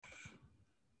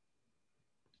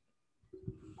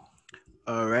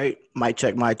All right. Mic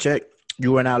check, mic check.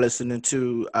 You are now listening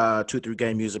to 2 3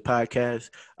 Game Music Podcast.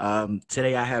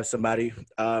 Today I have somebody.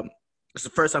 It's the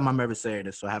first time I'm ever saying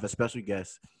this, so I have a special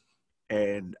guest.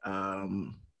 And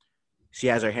she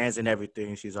has her hands in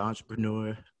everything. She's an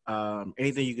entrepreneur.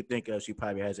 Anything you could think of, she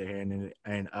probably has her hand in it.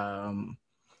 And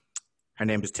her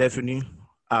name is Tiffany.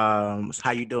 So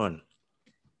how you doing?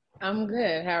 I'm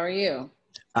good. How are you?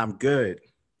 I'm good.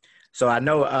 So I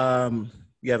know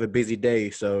you have a busy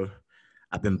day, so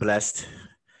I've been blessed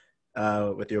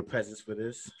with your presence for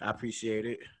this. I appreciate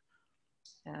it.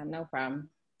 No problem.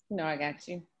 I got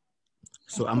you.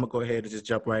 So I'm gonna go ahead and just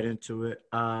jump right into it.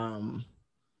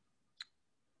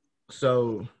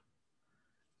 So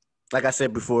like I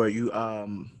said before, you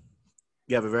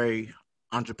have a very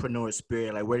entrepreneur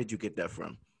spirit. Like, where did you get that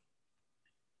from?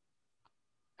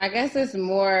 I guess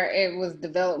it was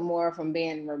developed more from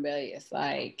being rebellious.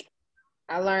 Like,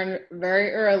 I learned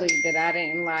very early that I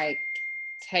didn't like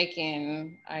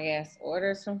taking, I guess,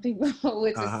 orders from people,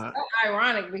 which Uh is huh. so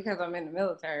ironic because I'm in the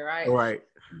military, right? Right.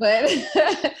 But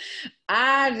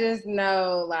I just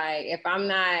know, like, if I'm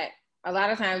not, a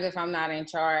lot of times, if I'm not in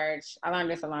charge, I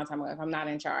learned this a long time ago. If I'm not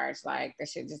in charge, like, the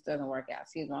shit just doesn't work out.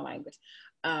 Excuse my language.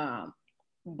 Um,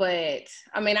 but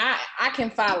I mean, I can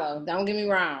follow. Don't get me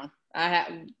wrong.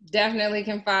 Definitely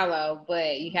can follow,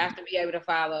 but you have to be able to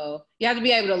follow. You have to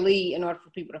be able to lead in order for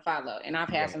people to follow. And I've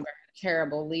had Right. some very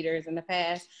terrible leaders in the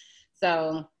past,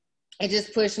 so it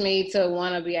just pushed me to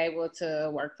want to be able to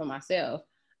work for myself.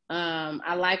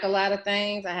 I like a lot of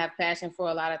things. I have passion for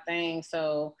a lot of things,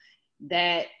 so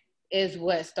that is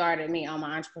what started me on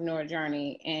my entrepreneur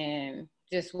journey, and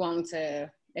just wanting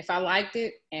to. If I liked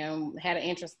it and had an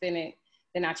interest in it,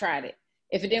 then I tried it.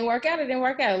 If it didn't work out, it didn't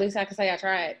work out. At least I can say I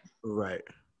tried. Right.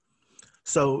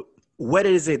 So what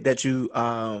is it that you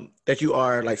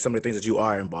are like some of the things that you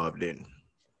are involved in?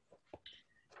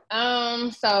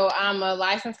 So I'm a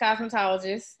licensed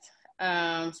cosmetologist.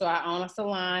 So I own a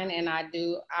salon and I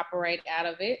do operate out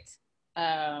of it.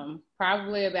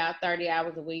 Probably about 30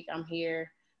 hours a week. I'm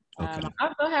here. Okay. I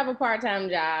also have a part-time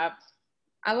job.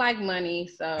 I like money,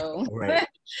 so Right.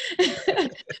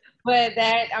 but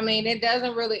that, I mean, it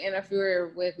doesn't really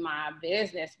interfere with my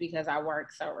business because I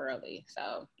work so early.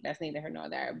 So that's neither here nor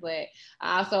there. But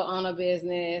I also own a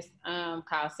business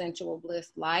called Sensual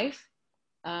Bliss Life.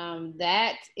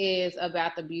 That is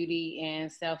about the beauty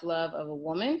and self love of a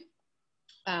woman.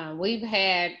 We've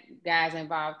had guys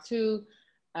involved too,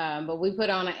 but we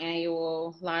put on an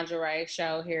annual lingerie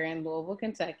show here in Louisville,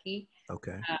 Kentucky.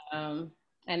 Okay. Um,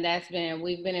 and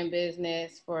we've been in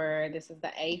business for, this is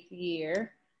the 8th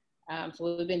year.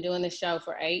 So we've been doing the show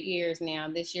for 8 years now.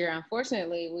 This year,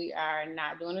 unfortunately, we are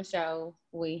not doing a show.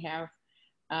 We have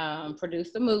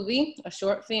produced a movie, a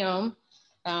short film,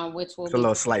 which will It's a be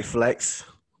little slight flex.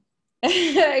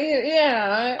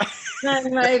 yeah,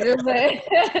 nothing major,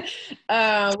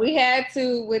 but we had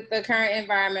to, with the current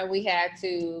environment, we had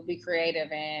to be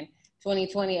creative. And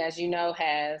 2020, as you know,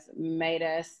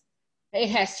 it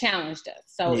has challenged us.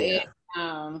 So Yeah.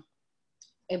 um,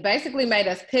 it basically made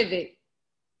us pivot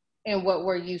in what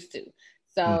we're used to. Mm.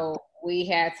 So we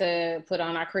had to put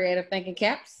on our creative thinking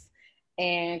caps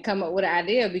and come up with an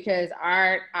idea, because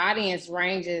our audience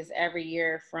ranges every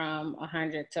year from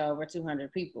 100 to over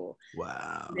 200 people.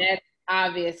 Wow. That's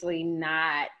obviously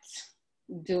not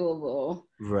doable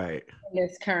Right. in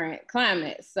this current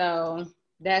climate. So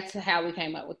that's how we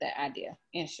came up with that idea,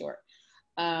 in short.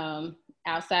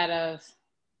 Outside of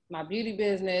my beauty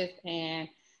business and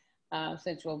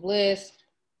Sensual Bliss,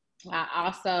 I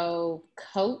also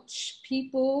coach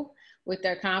people with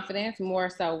their confidence, more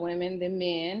so women than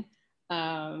men.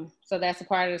 So that's a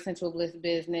part of the Sensual Bliss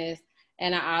business.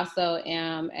 And I also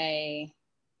am a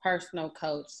personal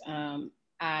coach.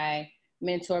 I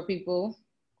mentor people,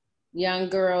 young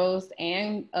girls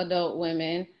and adult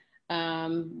women,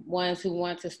 ones who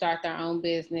want to start their own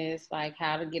business, like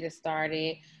how to get it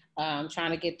started,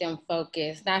 trying to get them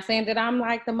focused. Not saying that I'm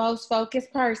like the most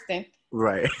focused person.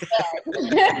 Right.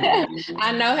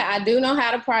 I do know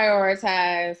how to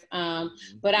prioritize,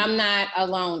 but I'm not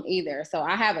alone either. So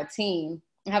I have a team.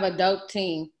 I have a dope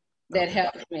team that Okay.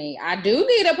 helps me. I do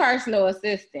need a personal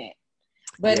assistant,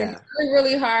 but it's Yeah. really,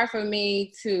 really hard for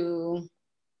me to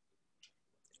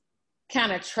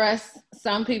kind of trust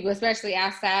some people, especially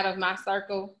outside of my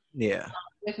circle, Yeah.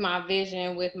 with my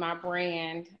vision, with my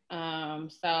brand.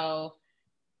 So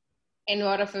in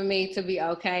order for me to be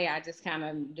okay, I just kind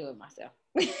of do it myself.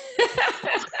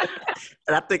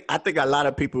 And I think a lot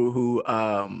of people who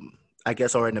I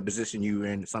guess are in the position you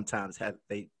in sometimes have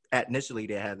they have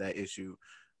that issue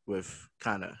with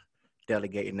kind of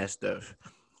delegating that stuff.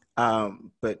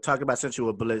 But talking about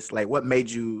sensual bliss, like what made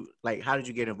you like? How did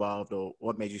you get involved, or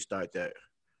what made you start that?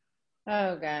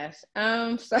 Oh gosh.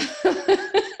 So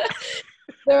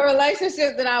the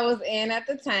relationship that I was in at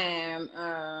the time,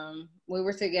 we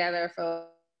were together for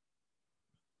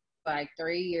like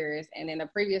 3 years, and in a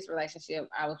previous relationship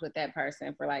I was with that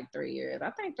person for like 3 years. I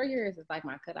think 3 years is like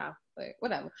my cutoff, but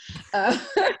whatever. uh,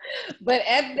 but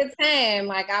at the time,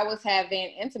 like, I was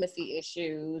having intimacy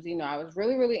issues. I was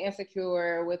really, really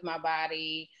insecure with my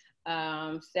body,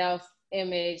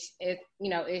 self-image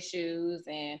issues,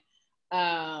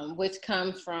 and which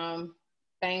comes from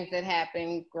things that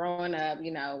happened growing up,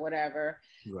 whatever.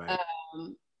 Right.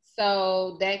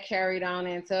 So that carried on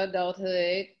into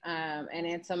adulthood, and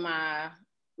into my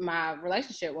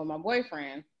relationship with my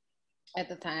boyfriend at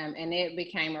the time, and it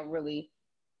became a really,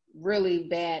 really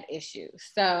bad issue.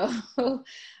 So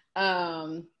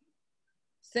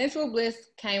sensual bliss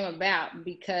came about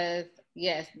because,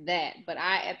 yes, that. But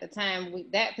at the time,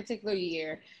 that particular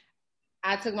year,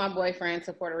 I took my boyfriend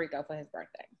to Puerto Rico for his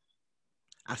birthday.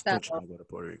 I still trying to go to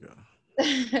Puerto Rico.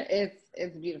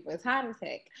 It's beautiful. It's hot as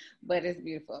heck, but it's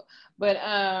beautiful. But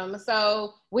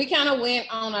so we kind of went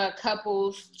on a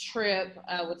couples trip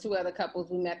with two other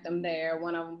couples. We met them there,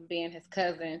 one of them being his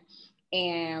cousin,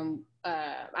 and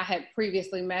I had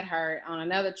previously met her on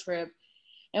another trip,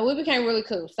 and we became really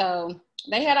cool. So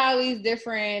they had all these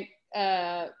different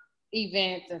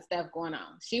events and stuff going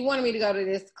on. She wanted me to go to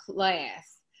this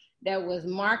class that was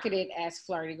marketed as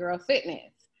Flirty Girl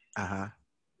Fitness.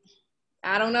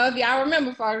 I don't know if y'all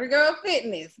remember Flirty Girl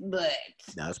Fitness, but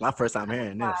no, it's my first time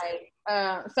hearing this.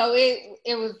 So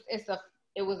it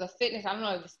was a fitness. I don't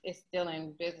know if it's still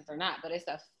in business or not, but it's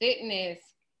a fitness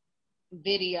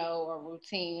video or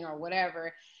routine or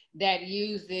whatever that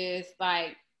uses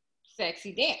like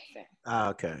sexy dancing.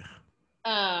 Okay.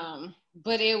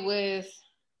 But it was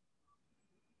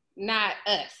not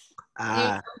us.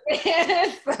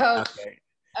 So, okay.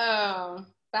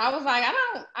 So I was like,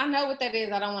 I know what that is.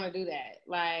 I don't want to do that.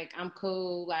 Like, I'm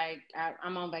cool. Like,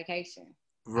 I'm on vacation.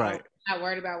 Right. I'm not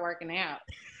worried about working out.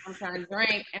 I'm trying to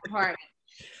drink and party.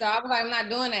 So I was like, I'm not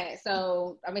doing that.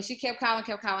 So, I mean, she kept calling.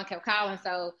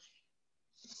 So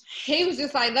he was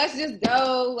just like, let's just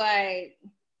go, like,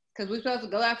 because we're supposed to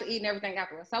go out to eat and everything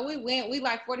afterwards. So we went. We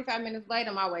like 45 minutes late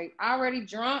on my way. Already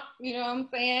drunk, you know what I'm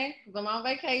saying? Because I'm on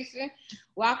vacation.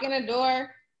 Walk in the door.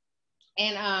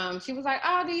 And she was like,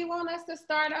 oh, do you want us to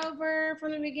start over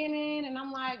from the beginning? And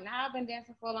I'm like, nah, I've been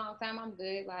dancing for a long time. I'm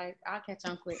good. Like, I'll catch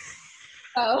on quick.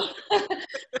 So,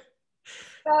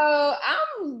 so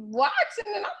I'm watching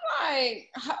and I'm like,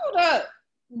 hold up.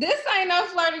 This ain't no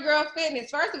Flirty Girl Fitness.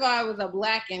 First of all, I was a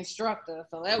Black instructor.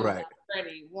 So that was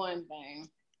already one thing.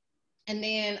 And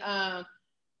then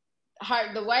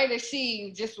the way that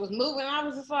she just was moving, I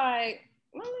was just like,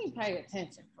 let me pay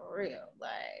attention for real.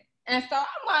 Like, and so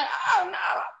I'm like, oh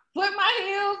no, put my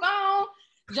heels on,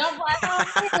 jump right on.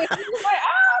 She was like,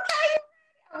 oh, okay.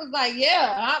 I was like,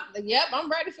 yep, I'm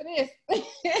ready for this.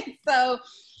 So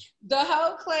the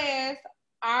whole class,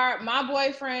 my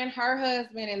boyfriend, her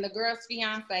husband, and the girl's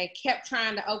fiance kept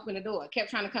trying to open the door,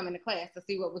 kept trying to come into class to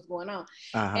see what was going on.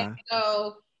 And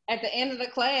so at the end of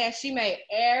the class, she made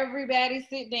everybody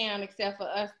sit down except for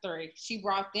us three. She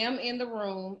brought them in the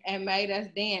room and made us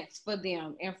dance for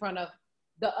them in front of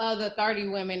the other 30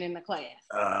 women in the class.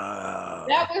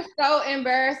 That was so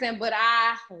embarrassing, but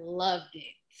I loved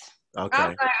it. Okay. I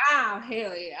was like, oh,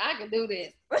 hell yeah, I can do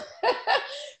this.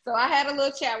 So I had a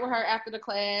little chat with her after the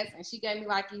class, and she gave me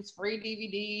like these free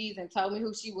DVDs and told me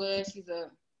who she was. She's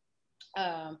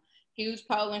a huge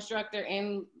pole instructor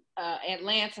in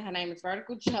Atlanta. Her name is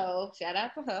Vertical Joe. Shout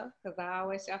out to her, because I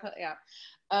always shout her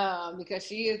out, because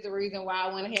she is the reason why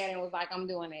I went ahead and was like, I'm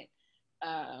doing it.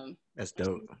 That's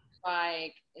dope.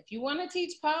 Like, if you want to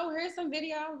teach pole, here's some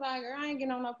video. I was like, girl, I ain't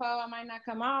getting on no pole. I might not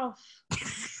come off.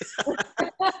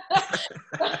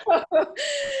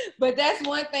 But that's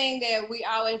one thing that we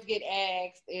always get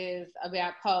asked is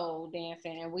about pole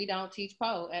dancing, and we don't teach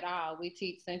pole at all. We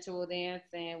teach sensual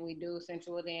dancing. We do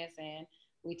sensual dancing.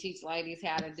 We teach ladies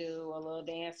how to do a little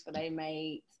dance for their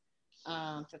mates,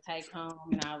 to take home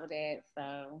and all of that.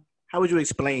 So, how would you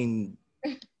explain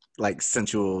like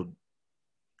sensual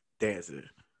dancing?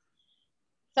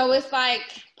 So it's like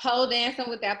pole dancing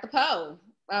without the pole.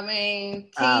 I mean,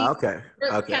 okay.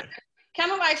 Kind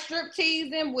of like strip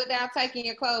teasing without taking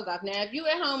your clothes off. Now, if you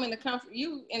at home in the comfort of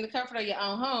your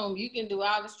own home, you can do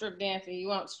all the strip dancing you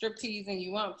want, strip teasing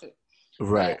you want to.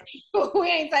 Right. But we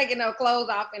ain't taking no clothes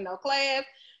off in no class,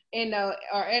 at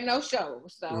no show.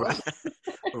 So.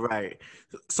 Right.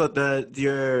 So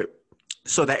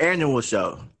the annual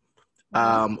show,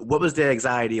 what was the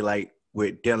anxiety like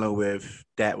with dealing with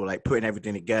that, with like putting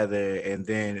everything together, and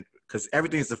then because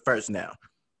everything's the first now.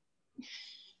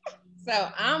 So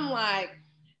I'm like,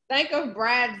 think of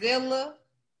Bridezilla.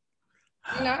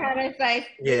 You know how they say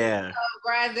Yeah.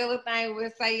 Bridezilla thing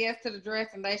will say yes to the dress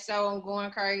and they show them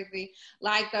going crazy.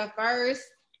 Like the first,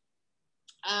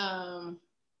 um,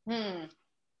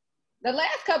 the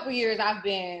last couple years I've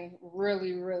been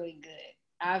really, really good.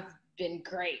 I've been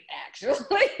great actually.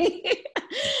 I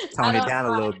Tone it don't down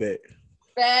a little bit.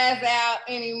 spaz out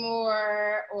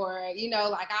anymore, or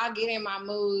like I'll get in my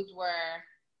moods where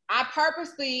I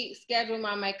purposely schedule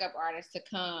my makeup artist to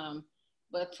come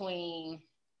between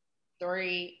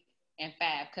 3 and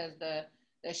 5 because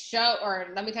the show, or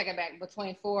let me take it back,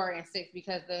 between 4 and 6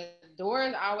 because the door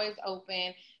is always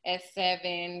open at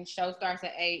 7. Show starts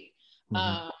at 8.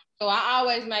 Mm-hmm. So I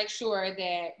always make sure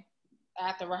that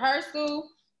after rehearsal,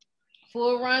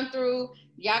 full run through,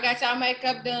 y'all got y'all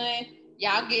makeup done,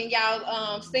 y'all getting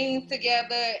y'all scenes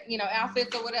together,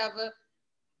 outfits or whatever.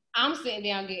 I'm sitting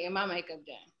down getting my makeup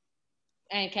done.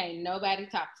 And can't nobody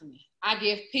talk to me. I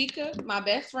give Pika, my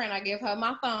best friend, I give her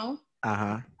my phone.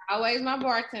 Always my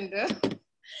bartender.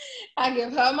 I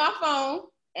give her my phone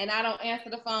and I don't answer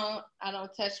the phone. I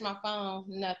don't touch my phone,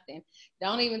 nothing.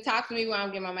 Don't even talk to me when I'm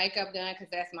getting my makeup done because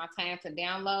that's my time to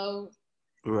download.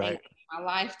 Right. Get my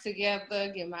life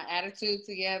together, get my attitude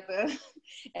together,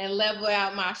 and level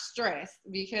out my stress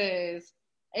because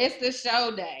it's the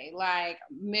show day. Like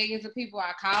millions of people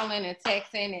are calling and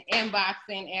texting and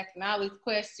inboxing, asking all these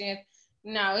questions.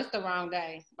 No, it's the wrong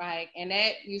day. Like, and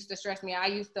that used to stress me. I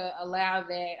used to allow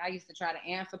that. I used to try to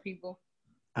answer people.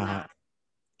 Nah.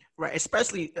 Right,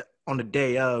 especially on the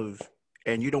day of,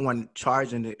 and you don't want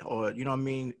charging it, or you know what I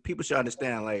mean. People should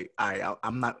understand. Like,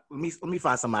 I'm not. Let me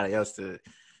find somebody else to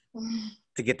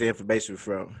get the information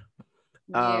from.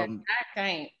 Yeah,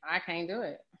 I can't do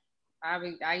it.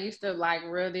 I used to like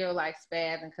real deal like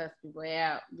spaz and cuss people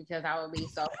out because I would be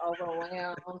so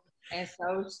overwhelmed and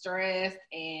so stressed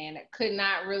and could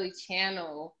not really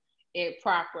channel it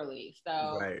properly.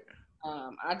 So Right.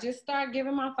 I just started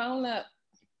giving my phone up.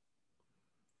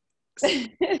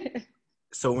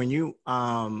 So when you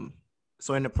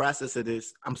so in the process of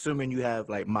this, I'm assuming you have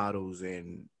like models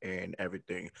and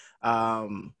everything.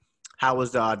 How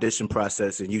was the audition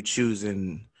process and you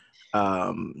choosing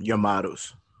your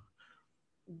models?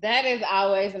 That is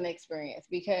always an experience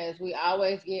because we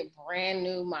always get brand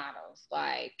new models,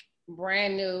 like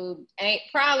brand new,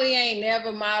 ain't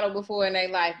never modeled before in their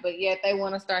life, but yet they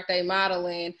want to start their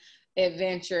modeling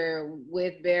adventure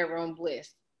with Bedroom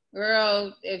Bliss.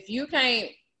 Girl, if you can't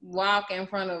walk in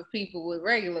front of people with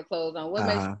regular clothes on, what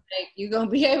makes you think you're gonna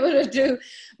be able to do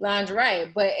lingerie?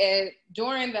 But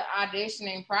during the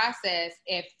auditioning process,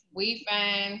 if we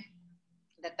find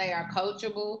that they are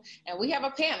coachable, and we have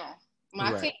a panel,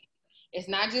 my team, it's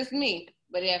not just me,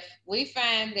 but if we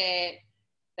find that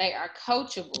they are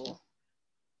coachable,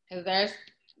 because there's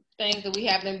things that we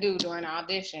have them do during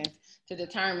auditions to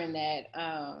determine that,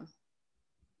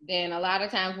 then a lot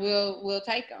of times we'll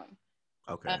take them.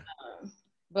 Okay.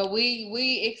 But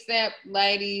we accept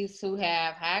ladies who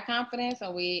have high confidence,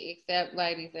 and we accept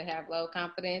ladies that have low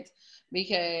confidence,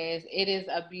 because it is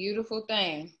a beautiful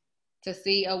thing to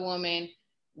see a woman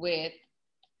with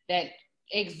that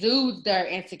exudes their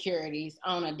insecurities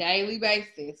on a daily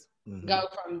basis, go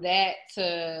from that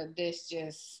to this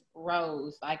just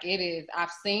rose. Like it is,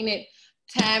 I've seen it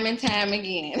time and time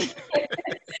again.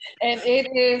 And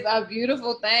it is a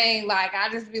beautiful thing. Like I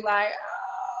just be like,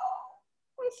 oh,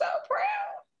 I'm so proud.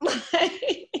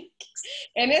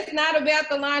 And it's not about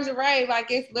the lingerie. Like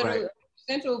it's literally,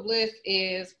 Sensual Bliss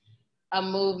is a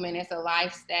movement. It's a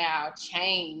lifestyle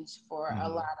change for a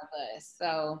lot of us.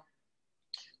 So,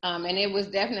 and it was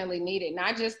definitely needed,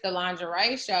 not just the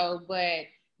lingerie show, but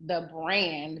the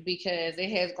brand, because it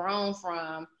has grown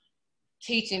from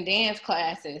teaching dance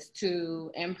classes to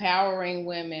empowering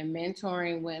women,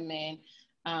 mentoring women,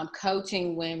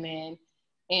 coaching women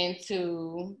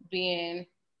into being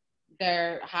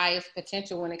their highest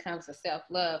potential when it comes to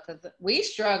self-love. Because we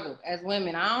struggle as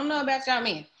women. I don't know about y'all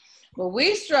men, but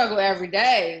we struggle every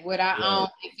day with our own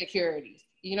insecurities.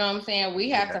 You know what I'm saying? We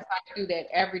have to fight through that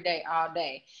every day, all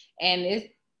day. And this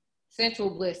Sensual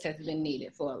Bliss has been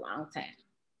needed for a long time.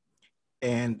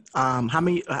 And how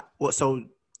many, so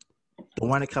the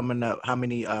one coming up, how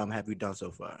many have you done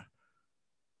so far?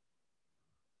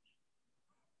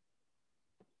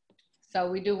 So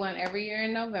we do one every year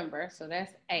in November. So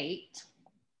that's 8.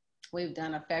 We've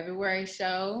done a February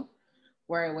show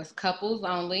where it was couples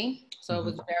only. So it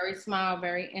was very small,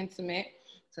 very intimate.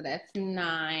 So that's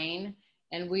 9.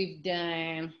 And we've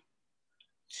done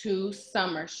 2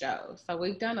 summer shows. So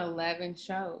we've done 11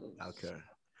 shows. Okay.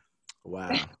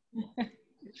 Wow.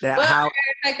 But How? I gotta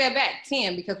take that back,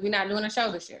 10, because we're not doing a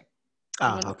show this year.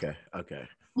 Oh, okay.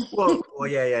 Well,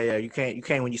 yeah. You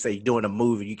can't when you say you're doing a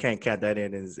movie, you can't count that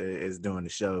in as doing the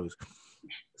shows.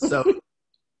 So,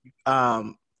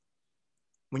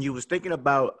 when you was thinking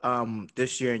about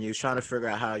this year and you was trying to figure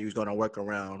out how you was going to work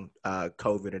around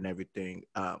COVID and everything,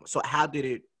 so how did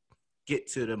it get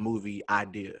to the movie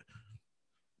idea?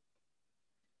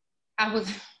 I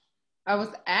was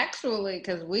actually,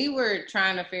 because we were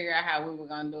trying to figure out how we were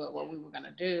going to do it, what we were going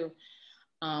to do.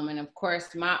 And of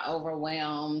course, my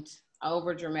overwhelmed,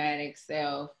 over dramatic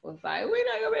self was like, we're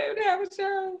not going to be able to have a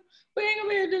show. We ain't going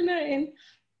to be able to do nothing.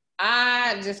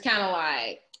 I just kind of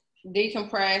like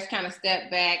decompressed, kind of stepped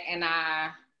back, and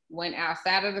I went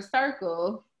outside of the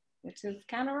circle, which is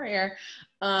kind of rare.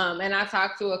 And I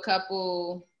talked to a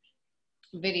couple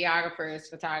videographers,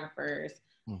 photographers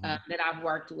that I've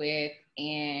worked with.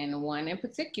 And one in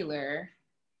particular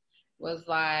was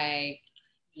like,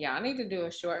 y'all need to do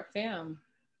a short film.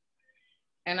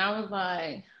 And I was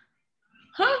like,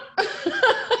 huh?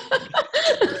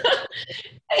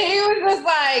 He was just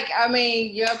like, I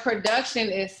mean, your production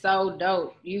is so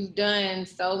dope. You've done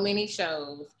so many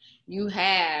shows. You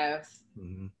have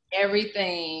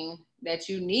everything that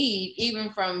you need,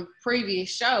 even from previous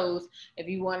shows. If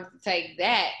you wanted to take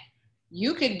that,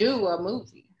 you could do a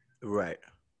movie. Right.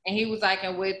 And he was like,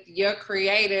 and with your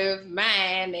creative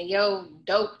mind and your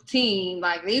dope team,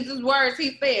 like these is words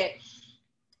he said,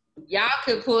 y'all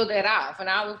could pull that off. And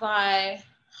I was like,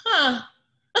 huh.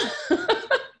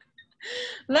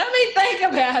 Let me think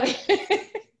about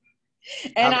it.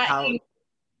 And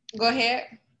go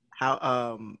ahead.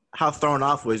 How thrown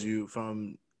off was you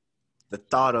from the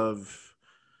thought of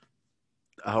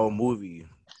a whole movie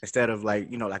instead of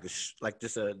like, you know, like like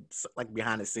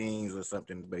behind the scenes or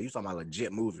something, but you talking about a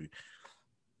legit movie?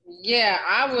 Yeah,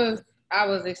 I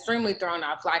was extremely thrown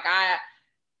off. Like I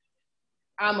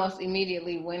almost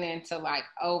immediately went into like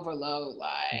overload,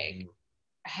 like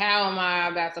how am I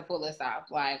about to pull this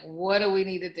off? Like, what do we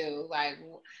need to do? Like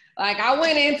I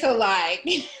went into like,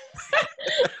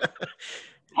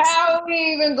 how are we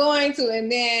even going to?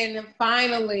 And then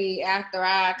finally, after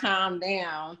I calmed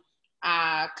down,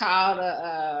 I called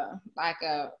a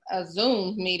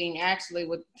Zoom meeting actually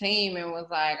with the team and was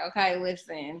like, okay,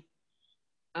 listen,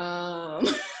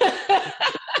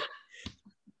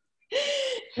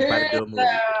 here's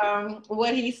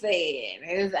what he said,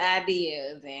 his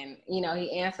ideas, and you know,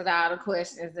 he answered all the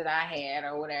questions that I had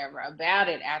or whatever about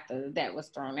it after that was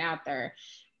thrown out there.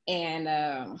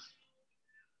 And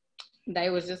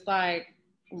they was just like,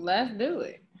 let's do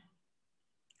it.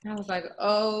 I was like,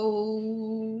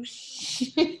 oh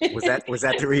shit. Was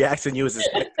that the reaction you was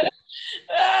expecting?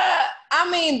 I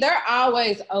mean, they're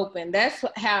always open. That's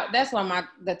why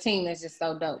the team is just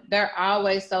so dope. They're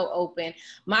always so open.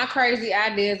 My crazy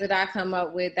ideas that I come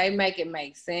up with, they make it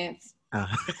make sense.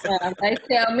 They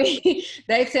tell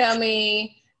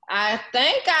me, I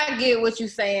think I get what you're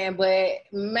saying, but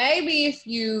maybe if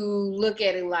you look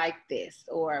at it like this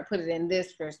or put it in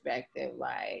this perspective,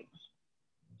 like,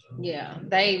 yeah,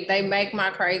 they make my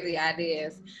crazy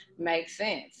ideas make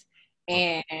sense.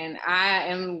 And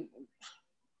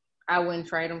I wouldn't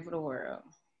trade them for the world.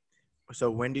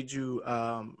 So when did you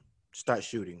start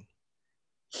shooting?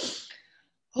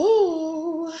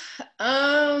 Ooh,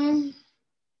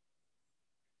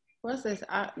 what's this?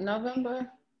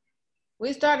 November.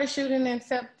 We started shooting in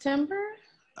September.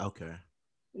 Okay.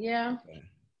 Yeah. Okay.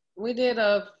 We did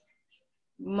a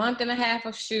month and a half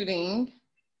of shooting,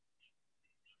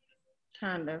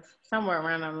 kind of somewhere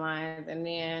around them lines, and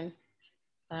then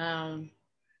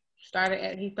he started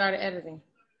editing.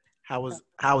 How was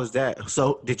that?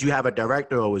 So did you have a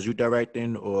director or was you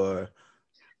directing or?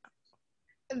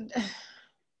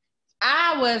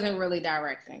 I wasn't really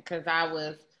directing because I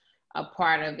was a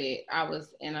part of it. I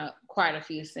was in quite a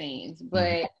few scenes,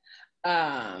 but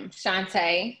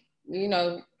Shantae, you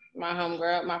know, my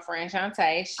homegirl, my friend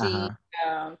Shantae,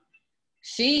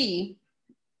 she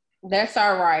that's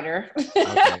our writer.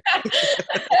 Okay.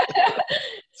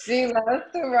 She loves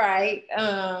to write.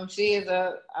 She is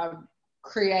a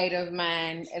creative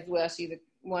mind as well. She's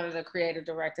one of the creative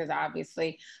directors,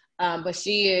 obviously. But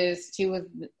she was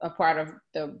a part of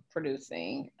the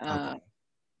producing. Okay.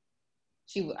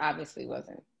 She obviously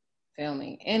wasn't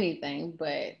filming anything,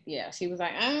 but yeah, she was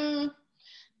like,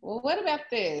 well, what about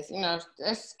this? You know,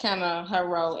 that's kind of her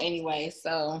role anyway.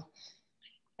 So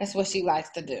that's what she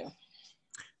likes to do.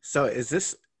 So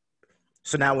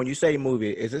now when you say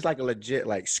movie, is this like a legit,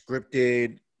 like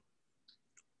scripted,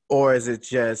 or is it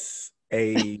just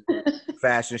a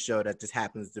fashion show that just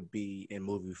happens to be in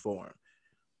movie form?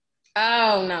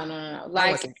 Oh no. I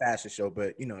Like wouldn't say fashion show,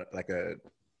 but like a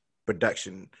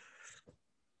production.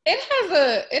 it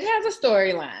has a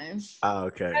storyline. Oh,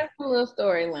 okay. It has a little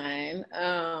storyline.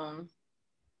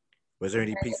 Was there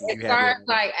any pieces As you had far your? as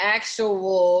like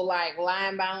actual like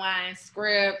line by line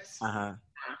scripts. Uh-huh.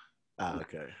 Oh,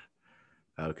 okay.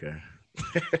 Okay.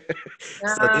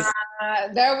 So Uh,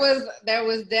 this. there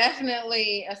was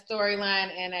definitely a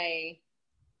storyline and a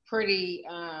pretty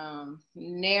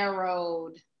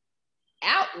narrowed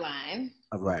outline.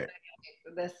 Right.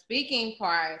 The speaking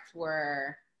parts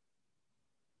were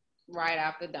right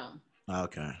off the dome,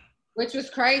 Okay. which was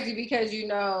crazy because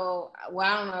well,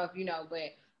 I don't know if you know,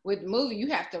 but with the movie you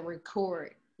have to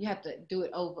record, you have to do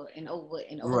it over and over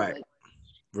and over. Right.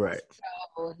 Right.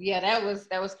 So yeah, that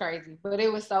was crazy, but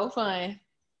it was so fun.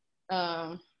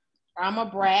 Um, I'm a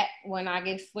brat when I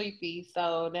get sleepy,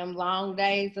 so them long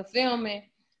days of filming.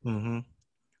 Mm-hmm.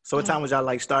 So what time was y'all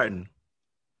like starting?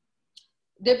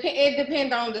 It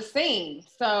depends on the scene.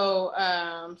 So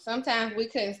sometimes we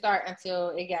couldn't start until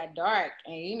it got dark,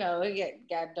 and it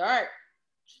got dark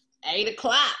 8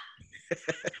 o'clock at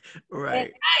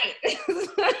Right. night.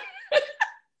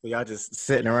 So y'all just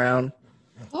sitting around.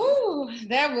 Ooh,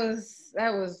 that was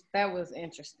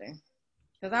interesting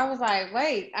because I was like,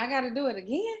 wait, I got to do it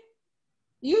again.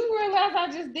 You realize I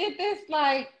just did this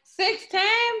like 6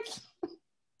 times?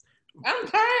 I'm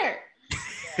tired.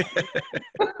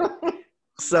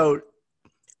 So,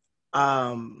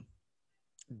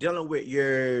 dealing with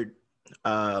your,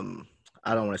 I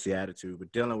don't want to say attitude,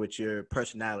 but dealing with your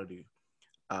personality.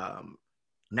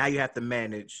 Now you have to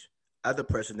manage other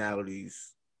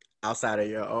personalities outside of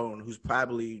your own, who's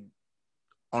probably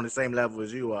on the same level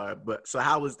as you are. But so,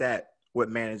 how was that with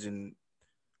managing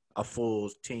a full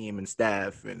team and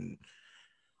staff, and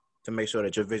to make sure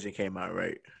that your vision came out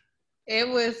right? It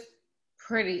was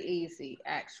pretty easy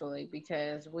actually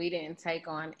because we didn't take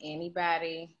on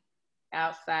anybody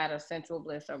outside of Central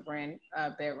Bliss or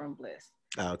Bedroom Bliss.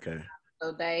 Okay.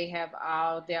 So they have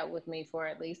all dealt with me for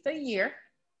at least a year.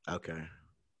 Okay.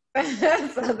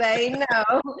 So they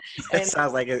know. It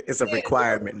sounds like it's a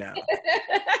requirement now.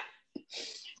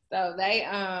 So they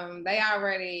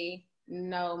already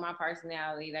know my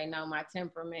personality. They know my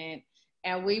temperament,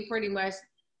 and we pretty much,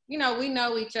 we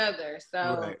know each other.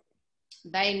 So Right.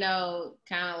 they know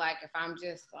kind of like if I'm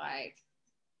just like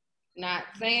not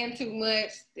saying too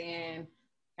much, then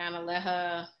kind of let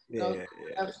her go through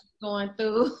what she's going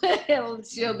through.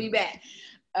 She'll be back.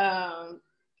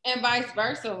 And vice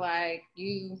versa. Like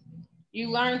you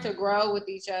learn to grow with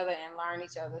each other and learn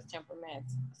each other's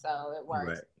temperaments. So it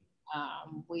works.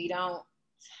 Right.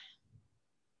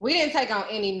 We didn't take on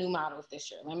any new models this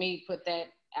year. Let me put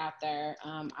that out there.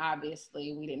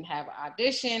 Obviously, we didn't have an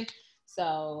audition.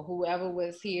 So whoever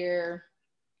was here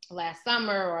last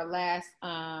summer or last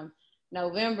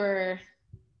November,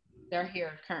 they're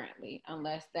here currently,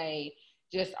 unless they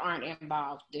just aren't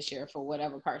involved this year for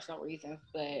whatever personal reasons.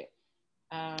 But hey,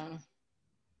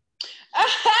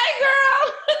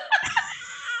 girl.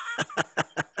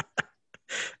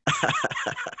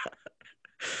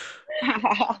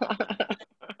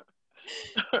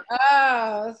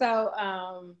 Oh, so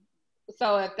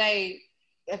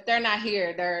if they're not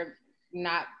here, they're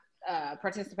not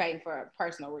participating for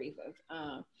personal reasons.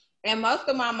 And most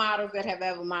of my models that have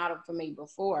ever modeled for me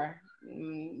before,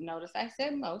 notice I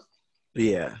said most,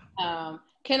 Yeah.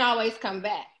 Can always come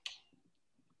back.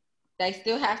 They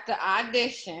still have to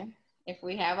audition if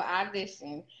we have an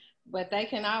audition, but they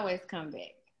can always come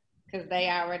back because they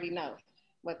already know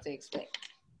what to expect.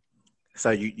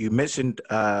 So you mentioned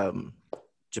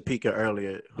Japika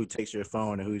earlier, who takes your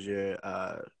phone and who's your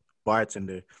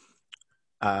bartender.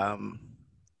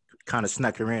 Kind of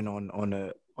snuck her in on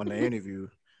the interview.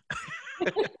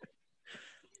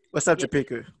 What's up,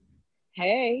 Japika?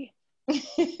 Hey.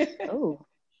 Oh.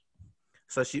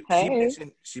 So she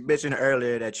mentioned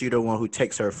earlier that you're the one who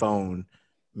takes her phone,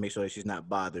 make sure that she's not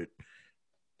bothered,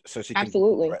 so she can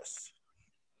absolutely. Press.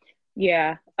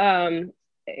 Yeah.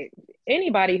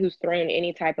 Anybody who's thrown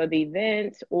any type of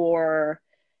event or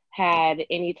had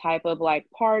any type of like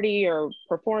party or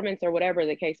performance or whatever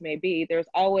the case may be, there's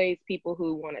always people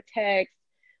who want to text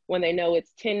when they know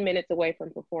it's 10 minutes away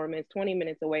from performance, 20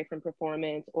 minutes away from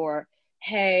performance, or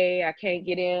hey, I can't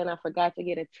get in, I forgot to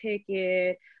get a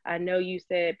ticket, I know you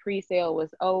said pre-sale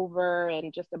was over,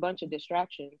 and just a bunch of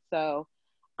distractions. So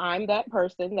I'm that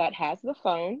person that has the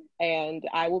phone, and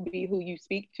I will be who you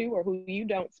speak to or who you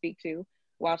don't speak to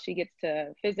while she gets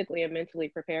to physically and mentally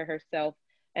prepare herself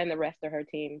and the rest of her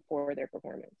team for their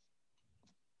performance.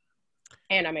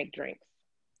 And I make drinks.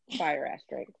 Fire ass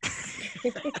drinks.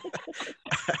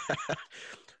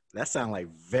 That sounds like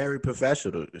very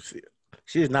professional.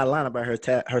 She is not lying about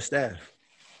her staff.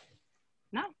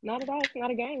 No, not at all. It's not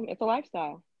a game. It's a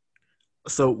lifestyle.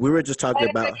 So we were just talking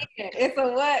about. It's a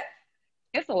what?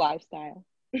 It's a lifestyle.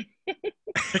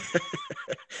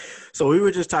 So we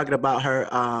were just talking about her,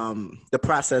 the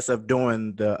process of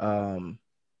doing the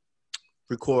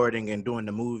recording and doing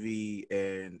the movie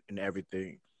and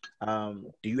everything.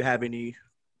 Do you have any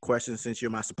questions since you're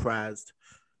my surprised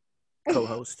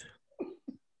co-host?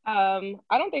 I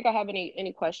don't think I have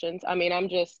any questions. I mean, I'm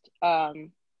just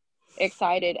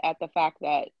excited at the fact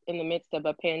that in the midst of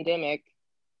a pandemic,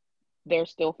 they're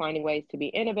still finding ways to be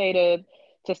innovative,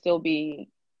 to still be,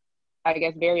 I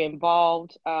guess, very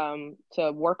involved,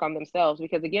 to work on themselves.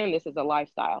 Because again, this is a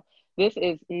lifestyle. This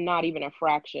is not even a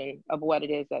fraction of what it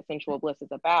is that Sensual Bliss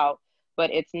is about. But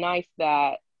it's nice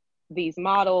that these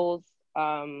models,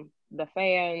 the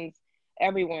fans,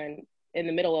 everyone in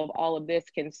the middle of all of this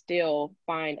can still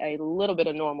find a little bit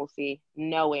of normalcy,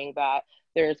 knowing that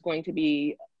there's going to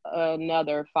be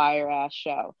another fire ass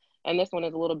show. And this one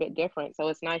is a little bit different. So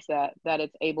it's nice that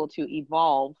it's able to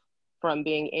evolve from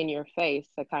being in your face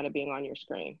to kind of being on your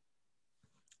screen.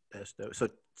 That's dope.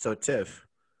 So Tiff,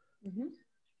 Mm-hmm.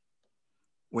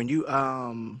 when you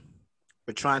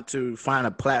were trying to find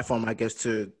a platform, I guess,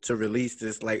 to release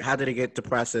this, like, how did it get the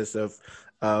process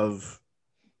of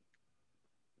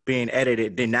being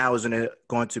edited? Then now isn't it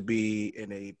going to be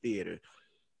in a theater?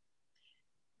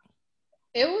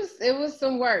 It was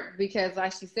some work because,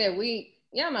 like she said, we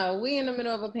in the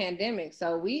middle of a pandemic,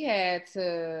 so we had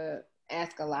to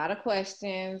ask a lot of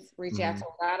questions, reach out to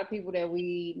a lot of people that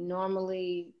we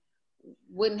normally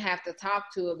wouldn't have to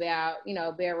talk to about,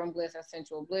 Bedroom Bliss or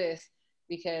Sensual Bliss,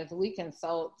 because we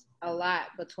consult a lot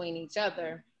between each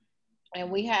other.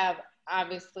 And we have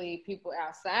obviously people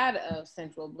outside of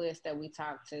Sensual Bliss that we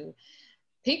talk to.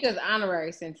 Pika's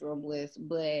honorary Sensual Bliss,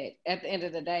 but at the end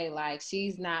of the day, like,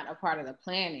 she's not a part of the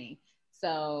planning.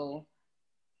 So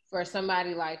for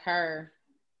somebody like her,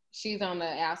 she's on the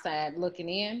outside looking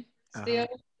in still.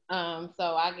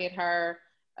 So I get her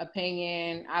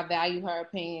opinion. I value her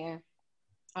opinion.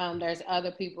 There's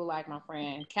other people like my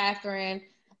friend Catherine,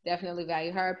 definitely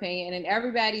value her opinion, and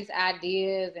everybody's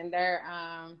ideas and their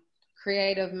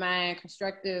creative mind,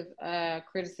 constructive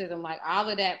criticism, like all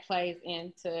of that plays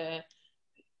into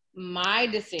my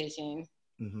decision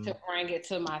to bring it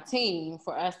to my team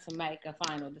for us to make a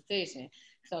final decision.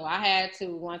 So I had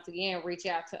to, once again, reach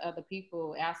out to other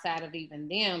people outside of even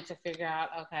them to figure out,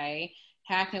 okay,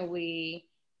 how can we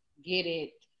get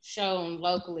it shown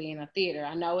locally in a theater?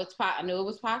 I knew it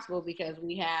was possible because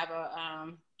we have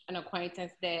an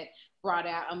acquaintance that brought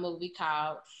out a movie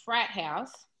called Frat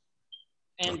House,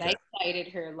 and they played it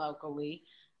here locally.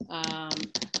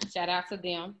 Shout out to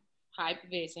them, Hype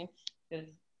Vision, because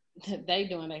they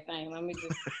doing their thing. Let me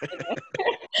just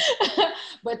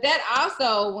but that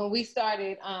also, when we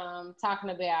started talking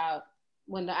about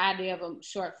when the idea of a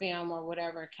short film or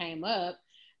whatever came up,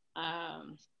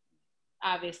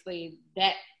 obviously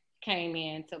that came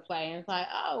into play, and it's like,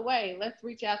 oh wait, let's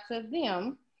reach out to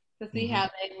them to see how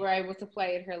they were able to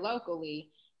play it here locally,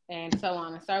 and so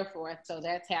on and so forth. So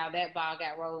that's how that ball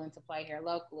got rolling to play here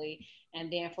locally.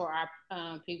 And then for our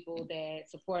people that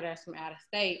support us from out of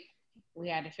state, we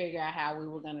had to figure out how we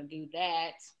were going to do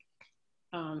that.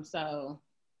 So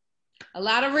a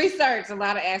lot of research, a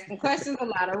lot of asking questions, a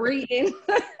lot of reading,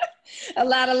 a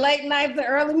lot of late nights and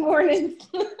early mornings.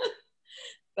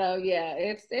 So yeah,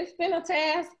 it's been a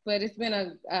task, but it's been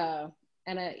an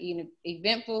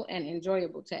eventful and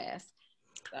enjoyable task.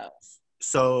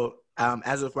 So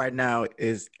as of right now,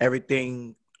 is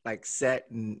everything like set,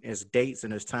 and there's dates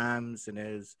and there's times and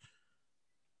there's?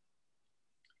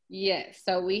 Yes.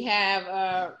 So we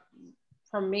have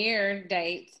premiere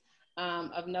dates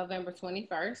of November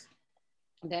 21st.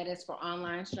 That is for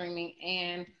online streaming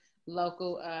and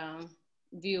local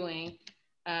viewing.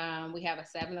 We have a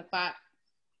 7:00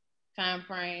 time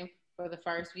frame for the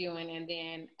first viewing, and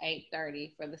then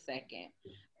 8:30 for the second.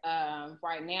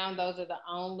 Right now, those are the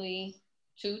only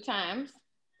 2 times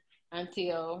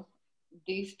until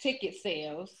these ticket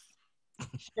sales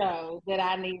show that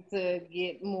I need to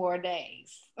get more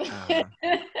days.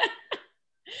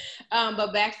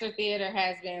 But Baxter Theater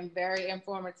has been very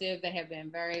informative. They have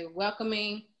been very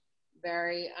welcoming,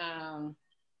 very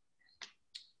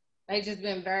they just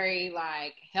been very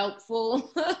like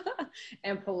helpful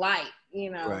and polite.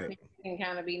 Right. People can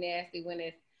kind of be nasty when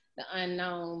it's the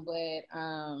unknown, but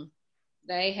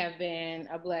they have been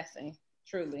a blessing,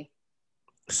 truly.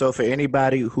 So for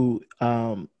anybody who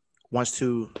wants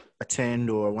to attend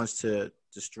or wants to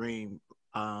stream,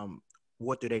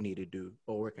 what do they need to do,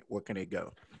 or where can they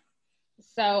go?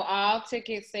 So all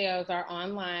ticket sales are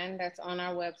online. That's on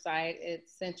our website.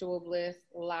 It's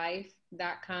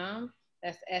sensualblisslife.com.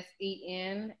 That's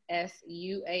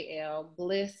SENSUAL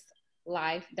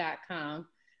blisslife.com.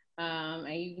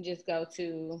 And you can just go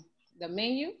to the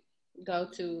menu, go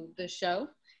to the show,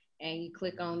 and you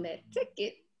click on that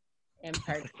ticket and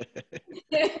purchase.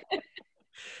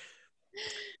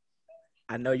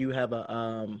 I know you have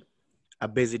a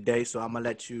busy day, so I'm gonna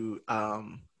let you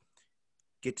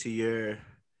get to your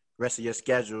rest of your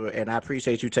schedule, and I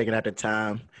appreciate you taking out the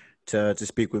time to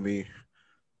speak with me.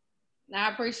 I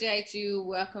appreciate you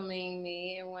welcoming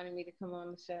me and wanting me to come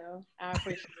on the show. I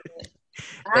appreciate it.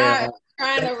 I'm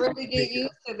trying to really get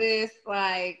used to this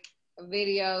like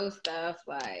video stuff.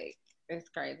 Like it's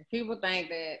crazy. People think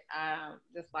that I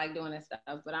just like doing this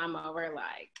stuff, but I'm over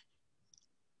like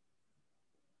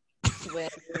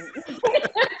sweating.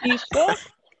 You shook?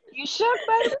 You shook,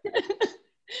 baby?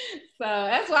 So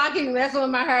that's why I keep messing with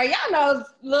my hair. Y'all know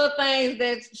little things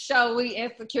that show we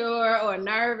insecure or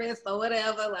nervous or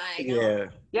whatever. Like Yeah.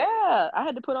 Yeah, I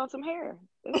had to put on some hair.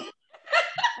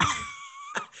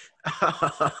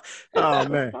 Oh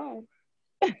man.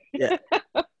 Yeah.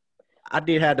 I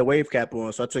did have the wave cap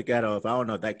on, so I took that off. I don't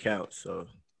know if that counts. So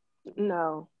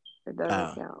No, it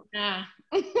doesn't count.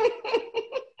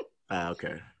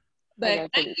 Okay. But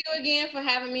thank you again for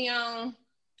having me on.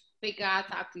 Think I'll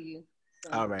talk to you.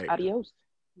 So. All right. Adios.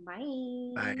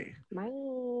 Bye. Bye.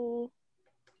 Bye.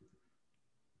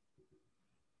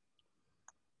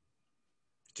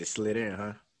 Just slid in,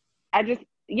 huh?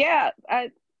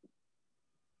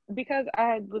 Because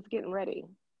I was getting ready.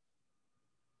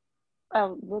 I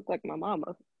look like my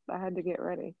mama. I had to get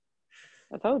ready.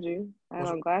 I told you. I had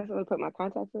on glasses. I put my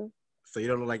contacts in. So you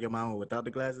don't look like your mama without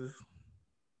the glasses?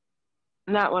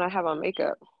 Not when I have on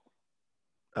makeup.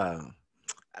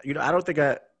 You know, I don't think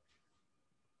I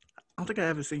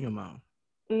ever seen your mom.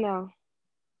 No.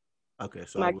 Okay,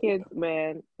 so my kids,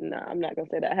 man. No, I'm not gonna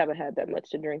say that. I haven't had that much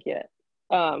to drink yet.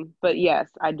 But yes,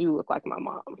 I do look like my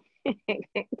mom.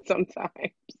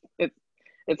 Sometimes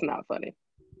it's not funny.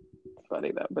 It's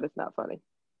funny though, but it's not funny.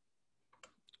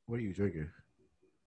 What are you drinking?